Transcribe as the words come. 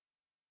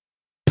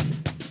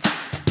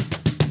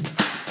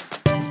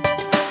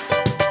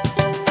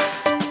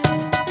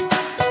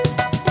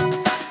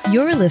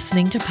You're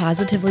listening to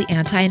Positively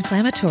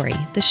Anti-Inflammatory,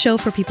 the show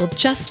for people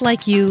just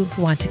like you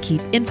who want to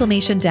keep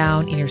inflammation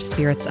down and your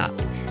spirits up.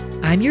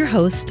 I'm your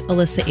host,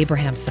 Alyssa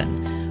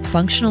Abrahamson,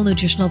 functional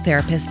nutritional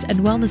therapist and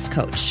wellness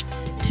coach.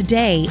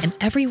 Today and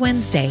every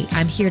Wednesday,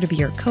 I'm here to be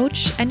your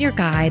coach and your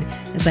guide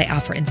as I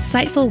offer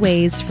insightful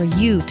ways for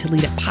you to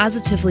lead a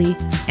positively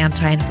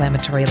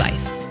anti-inflammatory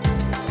life.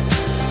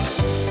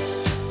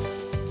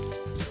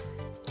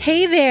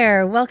 Hey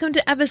there, welcome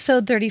to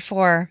episode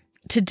 34.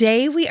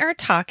 Today we are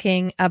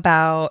talking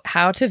about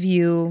how to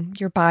view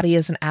your body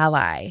as an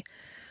ally,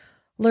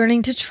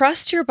 learning to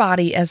trust your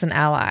body as an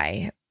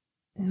ally,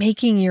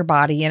 making your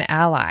body an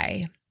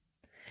ally.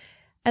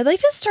 I'd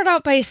like to start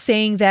out by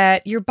saying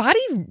that your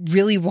body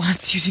really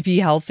wants you to be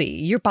healthy.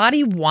 Your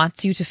body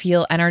wants you to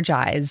feel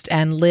energized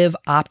and live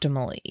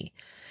optimally.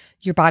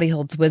 Your body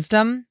holds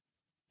wisdom,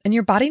 and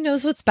your body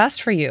knows what's best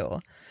for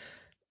you.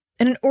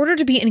 And in order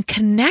to be in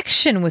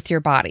connection with your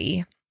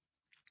body,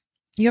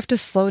 you have to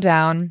slow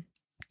down,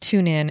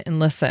 tune in, and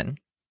listen.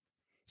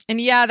 And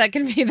yeah, that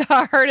can be the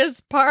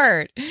hardest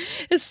part,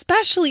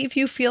 especially if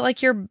you feel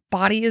like your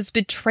body is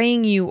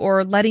betraying you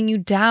or letting you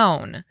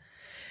down.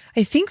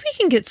 I think we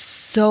can get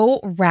so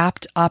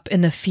wrapped up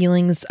in the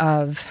feelings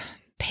of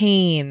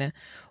pain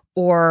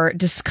or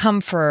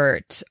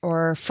discomfort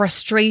or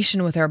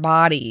frustration with our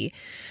body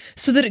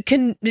so that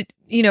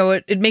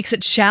it makes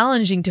it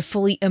challenging to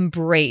fully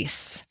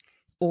embrace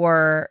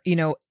or,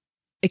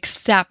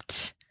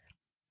 accept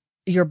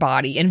your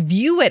body and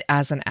view it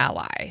as an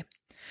ally.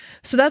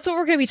 So that's what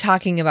we're going to be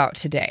talking about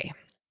today.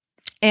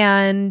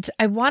 And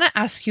I want to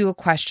ask you a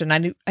question.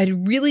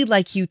 I'd really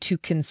like you to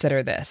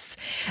consider this.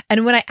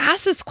 And when I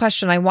ask this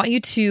question, I want you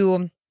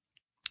to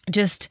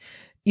just,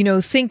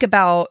 think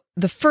about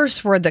the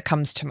first word that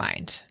comes to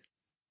mind.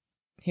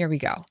 Here we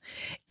go.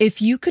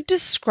 If you could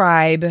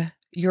describe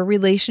your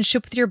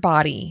relationship with your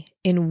body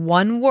in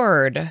one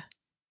word,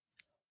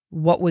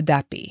 what would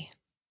that be?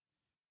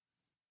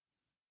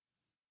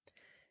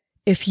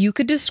 If you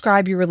could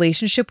describe your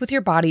relationship with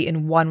your body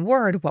in one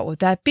word, what would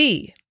that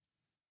be?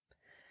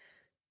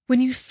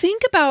 When you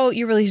think about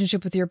your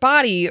relationship with your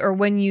body, or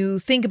when you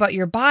think about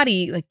your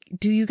body,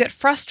 do you get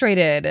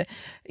frustrated,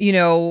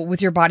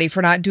 with your body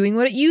for not doing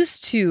what it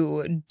used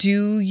to?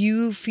 Do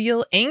you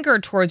feel anger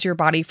towards your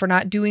body for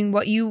not doing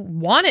what you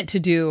want it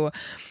to do?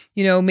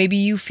 Maybe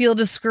you feel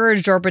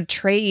discouraged or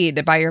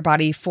betrayed by your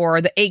body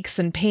for the aches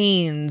and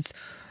pains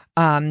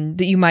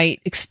that you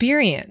might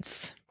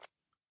experience.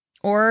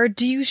 Or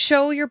do you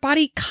show your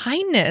body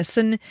kindness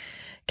and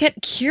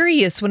get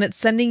curious when it's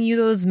sending you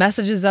those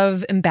messages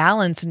of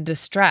imbalance and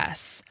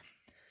distress?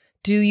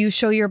 Do you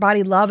show your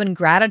body love and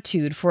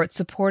gratitude for it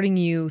supporting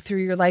you through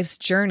your life's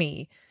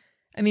journey?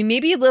 I mean,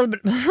 maybe a little bit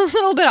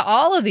of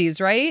all of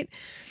these, right?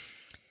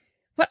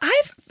 What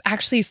I've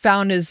actually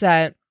found is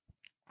that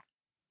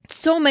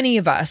so many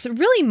of us,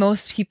 really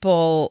most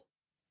people,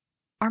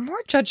 are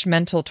more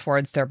judgmental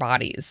towards their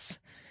bodies.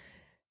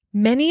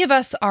 Many of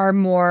us are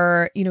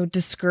more,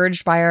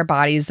 discouraged by our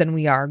bodies than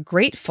we are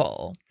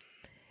grateful.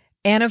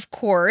 And of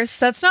course,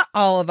 that's not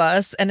all of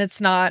us, and it's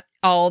not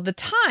all the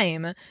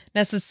time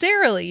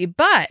necessarily,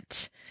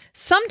 but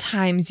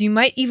sometimes you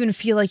might even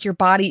feel like your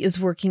body is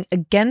working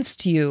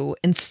against you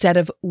instead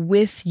of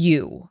with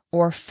you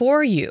or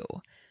for you.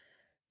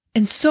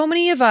 And so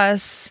many of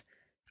us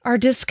are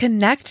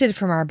disconnected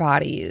from our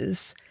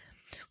bodies.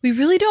 We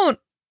really don't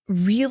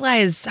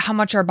realize how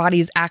much our body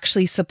is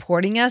actually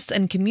supporting us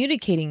and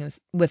communicating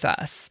with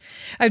us.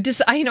 I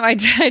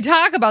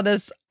talk about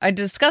this. I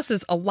discuss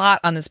this a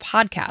lot on this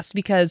podcast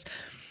because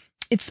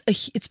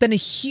it's been a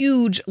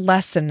huge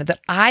lesson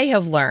that I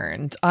have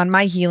learned on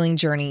my healing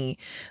journey,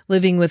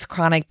 living with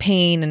chronic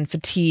pain and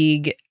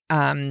fatigue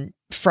from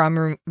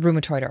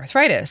rheumatoid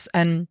arthritis.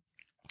 And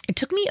it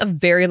took me a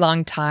very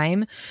long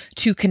time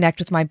to connect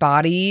with my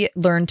body,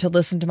 learn to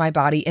listen to my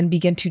body, and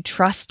begin to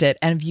trust it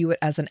and view it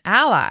as an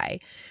ally.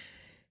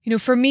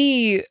 For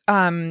me,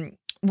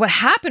 what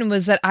happened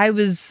was that I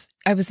was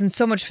in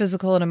so much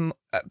physical and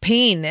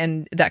pain,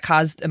 and that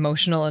caused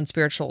emotional and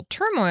spiritual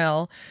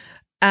turmoil.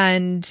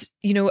 And,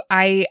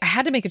 I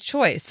had to make a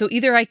choice. So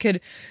either I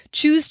could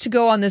choose to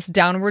go on this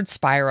downward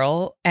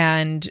spiral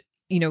and,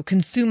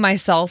 consume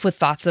myself with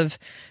thoughts of,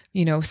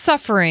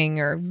 suffering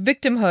or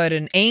victimhood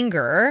and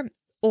anger,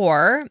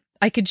 or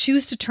I could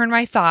choose to turn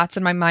my thoughts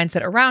and my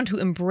mindset around to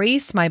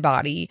embrace my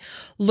body,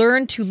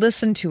 learn to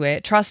listen to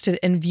it, trust it,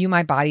 and view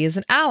my body as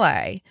an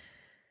ally.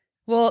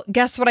 Well,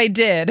 guess what I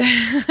did?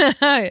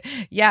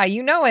 Yeah,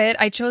 you know it.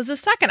 I chose the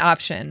second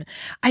option.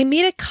 I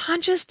made a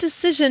conscious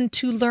decision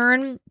to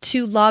learn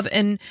to love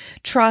and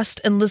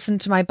trust and listen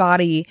to my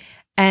body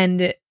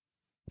and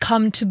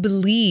come to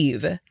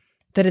believe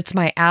that it's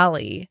my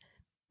ally.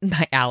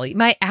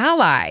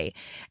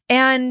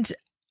 And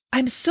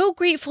I'm so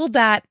grateful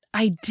that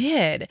I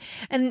did.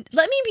 And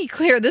let me be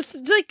clear, this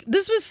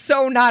was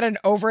so not an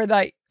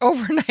overnight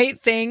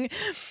thing.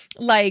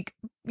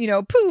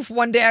 Poof,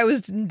 one day I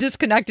was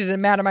disconnected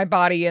and mad at my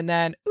body, and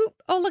then,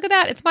 oh, look at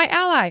that, it's my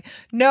ally.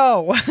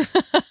 No,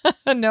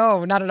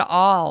 No, not at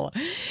all.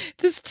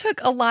 This took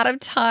a lot of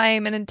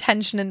time and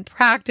intention and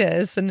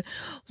practice and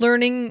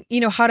learning,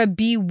 how to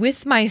be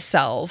with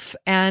myself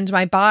and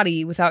my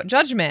body without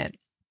judgment.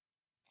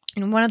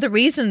 And one of the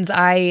reasons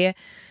I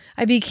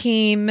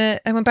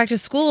went back to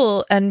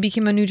school and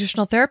became a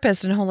nutritional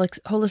therapist and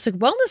holistic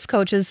wellness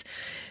coach is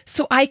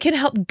so I can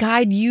help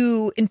guide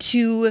you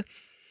into,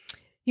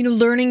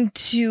 learning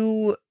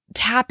to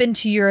tap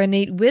into your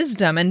innate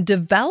wisdom and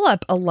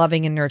develop a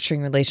loving and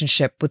nurturing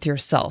relationship with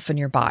yourself and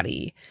your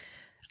body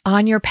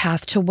on your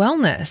path to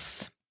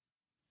wellness.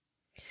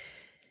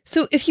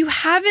 So if you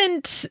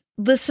haven't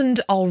listened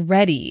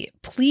already,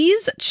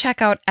 please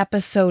check out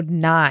episode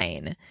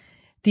 9,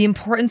 the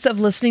importance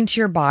of listening to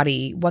your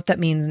body, what that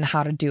means and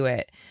how to do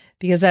it,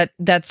 because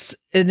that's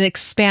an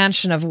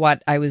expansion of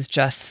what I was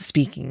just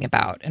speaking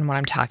about and what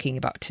I'm talking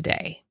about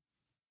today.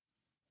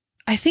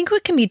 I think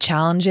what can be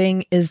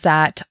challenging is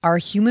that our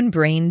human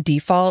brain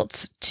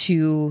defaults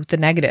to the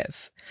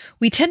negative.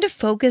 We tend to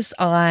focus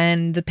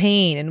on the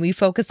pain and we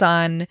focus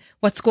on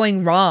what's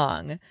going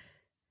wrong.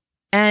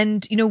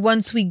 And,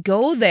 once we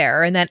go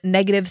there and that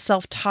negative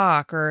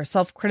self-talk or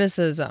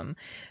self-criticism,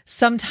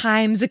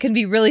 sometimes it can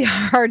be really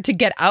hard to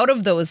get out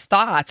of those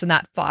thoughts and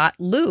that thought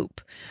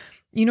loop.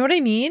 You know what I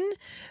mean?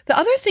 The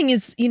other thing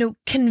is,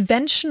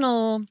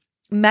 conventional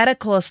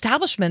medical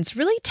establishments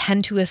really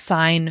tend to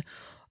assign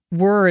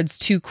words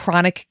to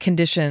chronic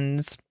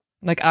conditions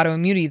like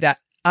autoimmunity that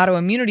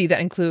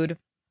include,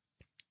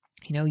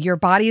 your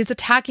body is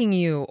attacking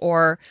you,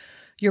 or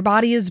your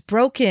body is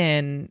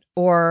broken,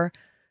 or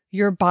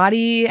your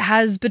body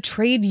has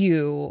betrayed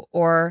you,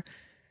 or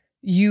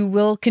you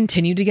will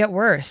continue to get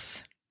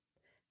worse.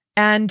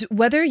 And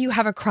whether you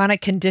have a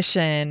chronic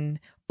condition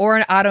or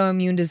an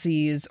autoimmune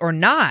disease or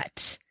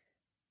not,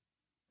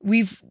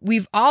 we've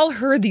all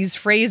heard these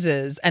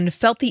phrases and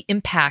felt the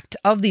impact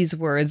of these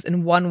words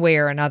in one way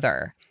or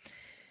another.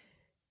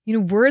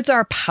 Words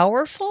are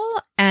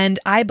powerful, and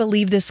I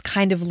believe this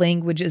kind of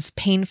language is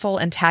painful,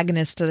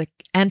 antagonistic,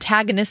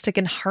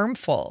 and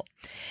harmful.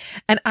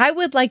 And I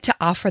would like to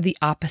offer the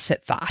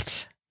opposite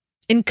thought.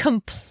 In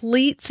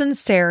complete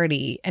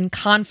sincerity and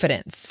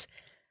confidence,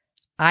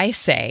 I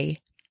say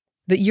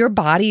that your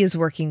body is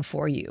working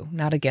for you,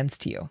 not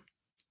against you.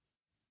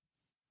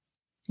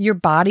 Your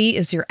body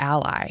is your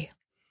ally.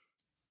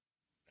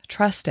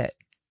 Trust it.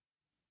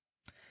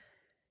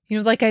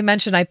 Like I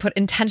mentioned, I put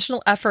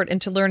intentional effort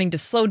into learning to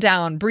slow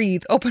down,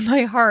 breathe, open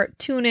my heart,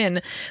 tune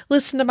in,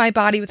 listen to my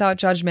body without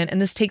judgment,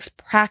 and this takes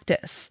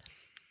practice.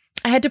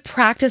 I had to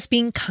practice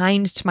being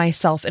kind to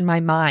myself and my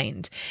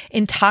mind,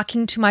 in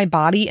talking to my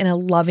body in a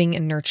loving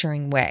and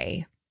nurturing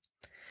way.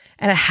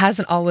 And it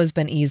hasn't always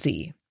been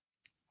easy.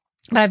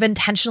 But I've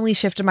intentionally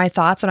shifted my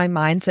thoughts and my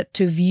mindset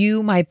to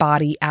view my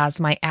body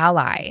as my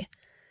ally.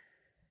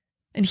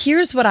 And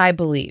here's what I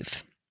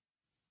believe.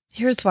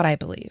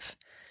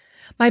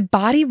 My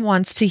body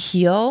wants to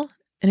heal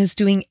and is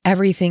doing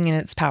everything in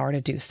its power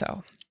to do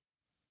so.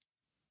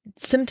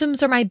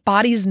 Symptoms are my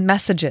body's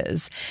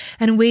messages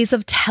and ways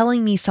of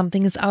telling me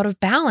something is out of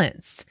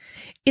balance.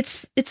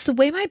 It's the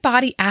way my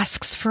body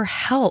asks for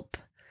help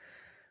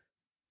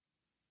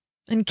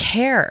and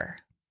care.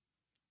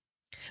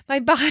 My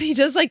body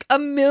does like a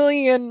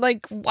million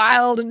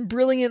wild and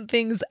brilliant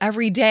things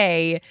every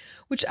day,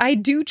 which I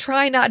do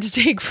try not to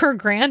take for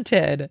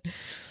granted.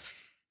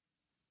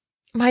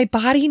 My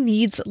body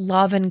needs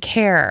love and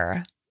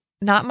care,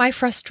 not my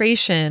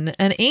frustration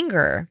and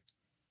anger.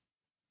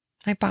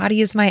 My body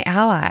is my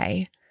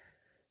ally.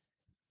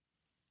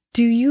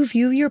 Do you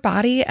view your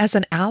body as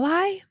an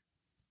ally?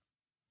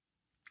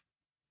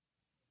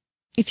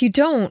 If you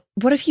don't,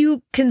 what if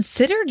you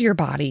considered your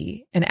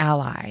body an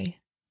ally?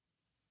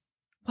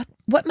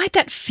 What might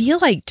that feel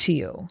like to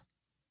you?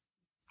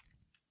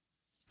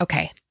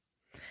 Okay.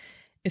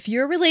 If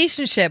your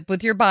relationship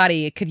with your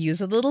body could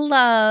use a little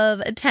love,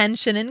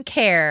 attention, and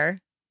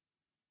care,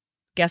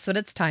 guess what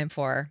it's time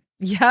for?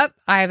 Yep,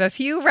 I have a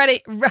few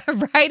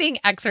writing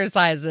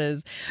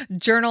exercises,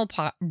 journal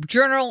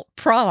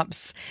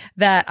prompts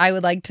that I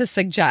would like to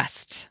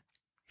suggest.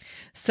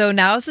 So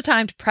now is the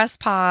time to press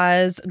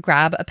pause,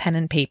 grab a pen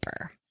and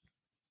paper.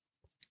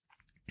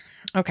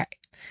 Okay,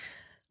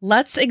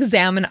 let's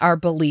examine our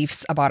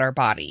beliefs about our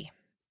body.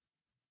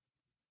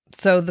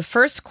 So the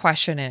first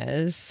question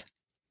is,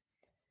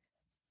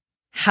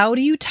 how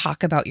do you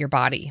talk about your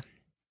body?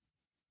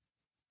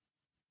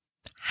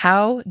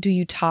 How do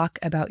you talk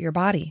about your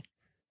body?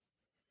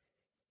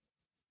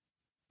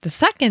 The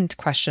second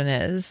question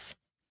is,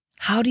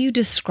 how do you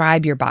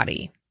describe your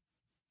body?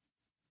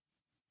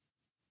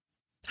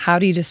 How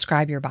do you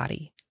describe your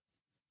body?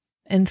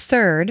 And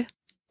third,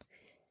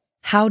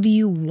 how do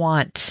you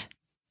want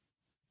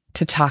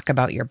to talk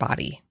about your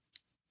body?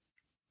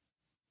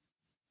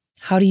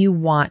 How do you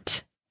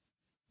want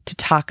to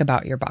talk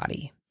about your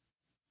body?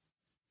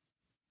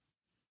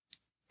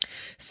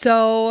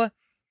 So,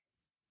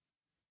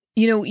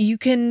 you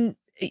can,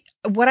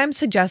 what I'm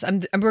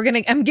suggesting, I'm going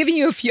to give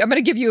you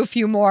a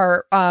few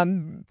more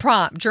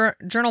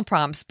journal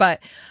prompts, but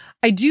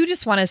I do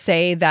just want to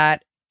say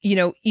that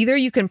either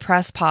you can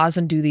press pause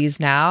and do these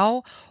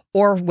now,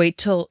 or wait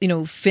till,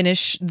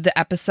 finish the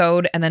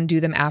episode and then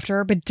do them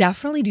after, but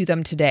definitely do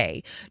them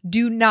today.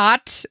 Do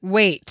not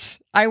wait.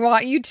 I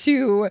want you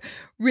to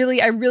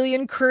I really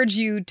encourage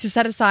you to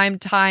set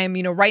aside time,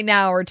 right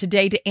now or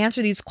today to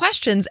answer these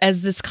questions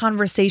as this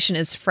conversation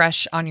is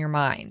fresh on your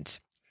mind.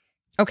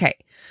 Okay.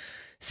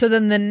 So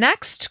then the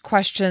next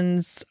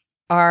questions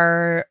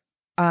are,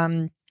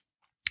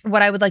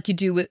 what I would like you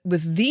to do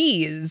with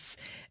these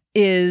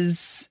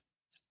is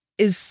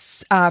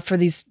for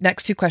these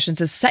next two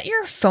questions is set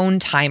your phone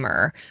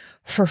timer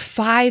for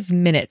 5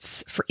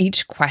 minutes for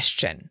each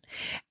question,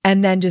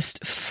 and then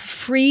just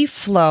free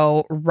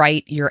flow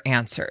write your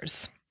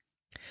answers.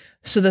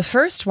 So the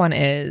first one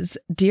is,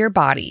 dear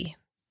body,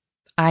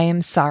 I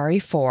am sorry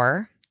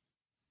for.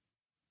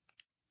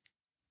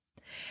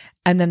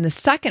 And then the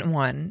second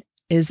one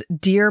is,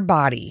 dear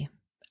body,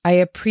 I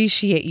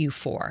appreciate you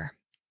for.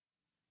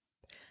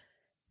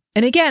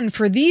 And again,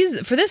 for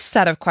this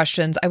set of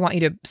questions, I want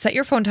you to set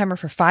your phone timer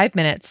for 5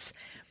 minutes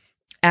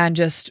and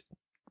just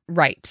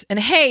write. And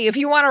hey, if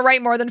you want to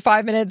write more than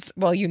 5 minutes,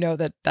 well,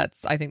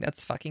 I think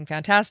that's fucking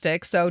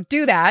fantastic. So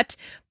do that.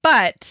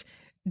 But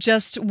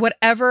just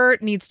whatever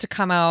needs to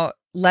come out,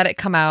 let it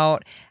come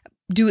out.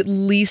 Do at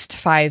least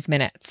 5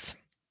 minutes.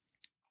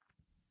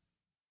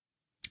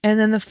 And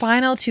then the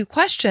final two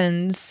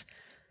questions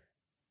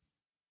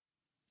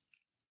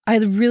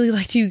I'd really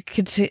like you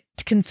to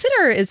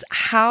consider is,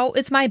 how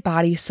is my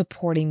body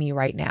supporting me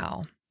right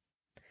now?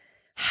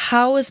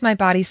 How is my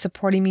body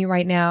supporting me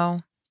right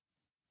now?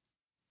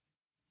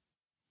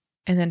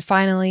 And then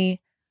finally,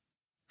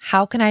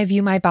 how can I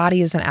view my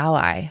body as an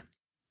ally?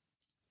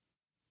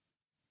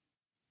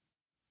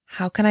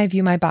 How can I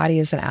view my body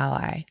as an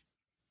ally?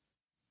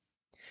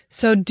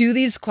 So do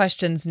these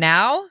questions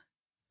now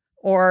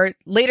or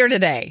later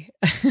today.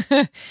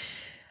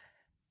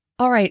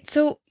 All right.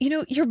 So,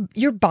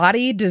 your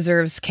body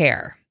deserves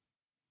care.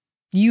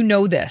 You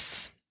know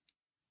this.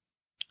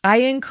 I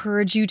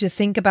encourage you to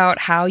think about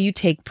how you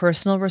take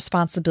personal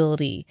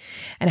responsibility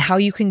and how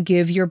you can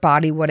give your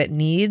body what it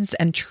needs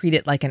and treat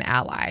it like an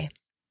ally.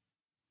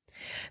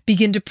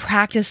 Begin to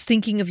practice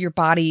thinking of your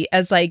body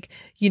as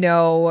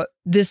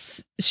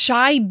this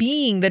shy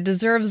being that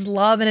deserves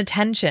love and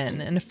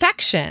attention and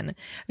affection. I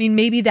mean,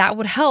 maybe that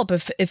would help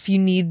if you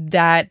need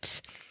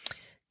that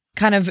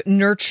kind of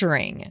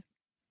nurturing.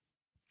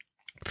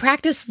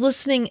 Practice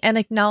listening and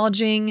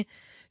acknowledging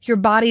your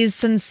body's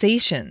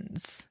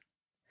sensations,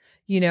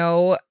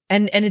 and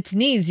its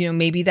needs.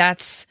 Maybe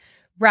that's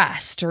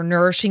rest or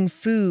nourishing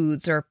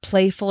foods or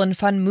playful and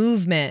fun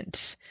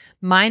movement,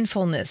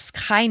 mindfulness,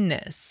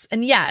 kindness.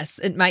 And yes,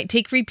 it might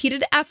take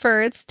repeated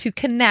efforts to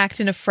connect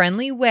in a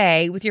friendly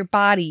way with your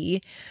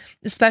body,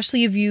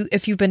 especially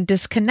if you've been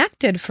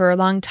disconnected for a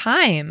long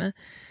time.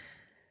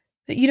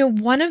 But,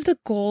 one of the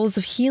goals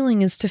of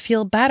healing is to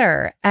feel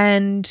better.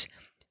 And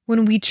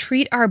when we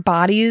treat our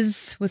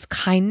bodies with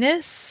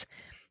kindness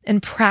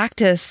and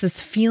practice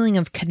this feeling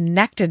of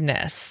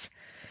connectedness,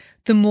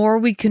 the more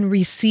we can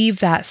receive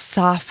that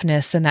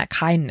softness and that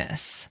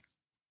kindness.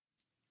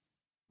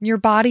 Your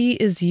body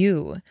is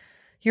you.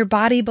 Your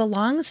body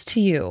belongs to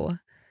you.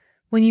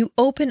 When you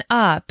open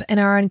up and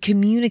are in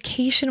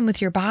communication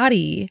with your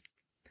body,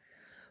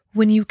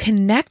 when you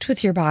connect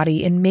with your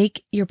body and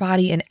make your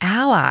body an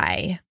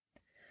ally,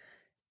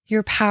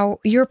 your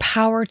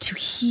power to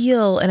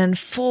heal and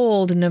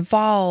unfold and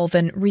evolve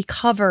and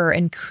recover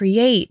and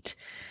create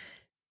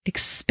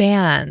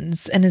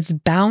expands and is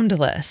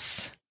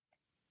boundless.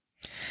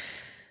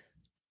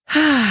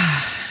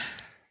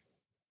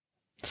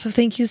 So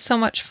thank you so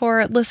much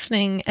for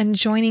listening and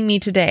joining me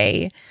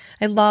today.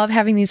 I love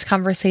having these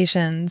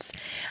conversations,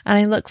 and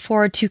I look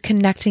forward to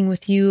connecting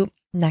with you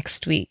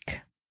next week.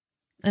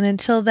 And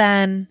until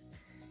then,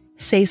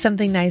 say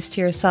something nice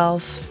to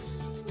yourself,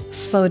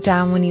 slow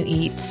down when you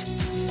eat,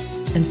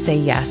 and say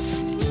yes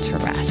to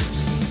rest.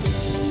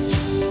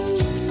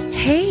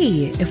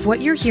 Hey, if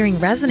what you're hearing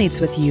resonates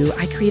with you,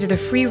 I created a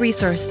free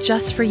resource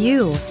just for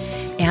you,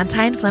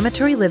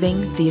 Anti-Inflammatory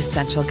Living, The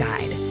Essential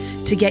Guide.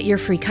 To get your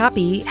free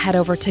copy, head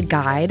over to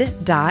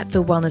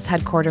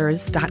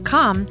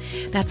guide.thewellnessheadquarters.com.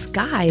 That's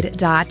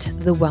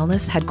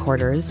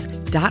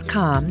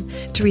guide.thewellnessheadquarters.com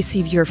to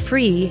receive your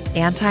free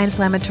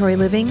Anti-Inflammatory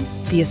Living,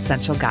 The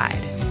Essential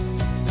Guide.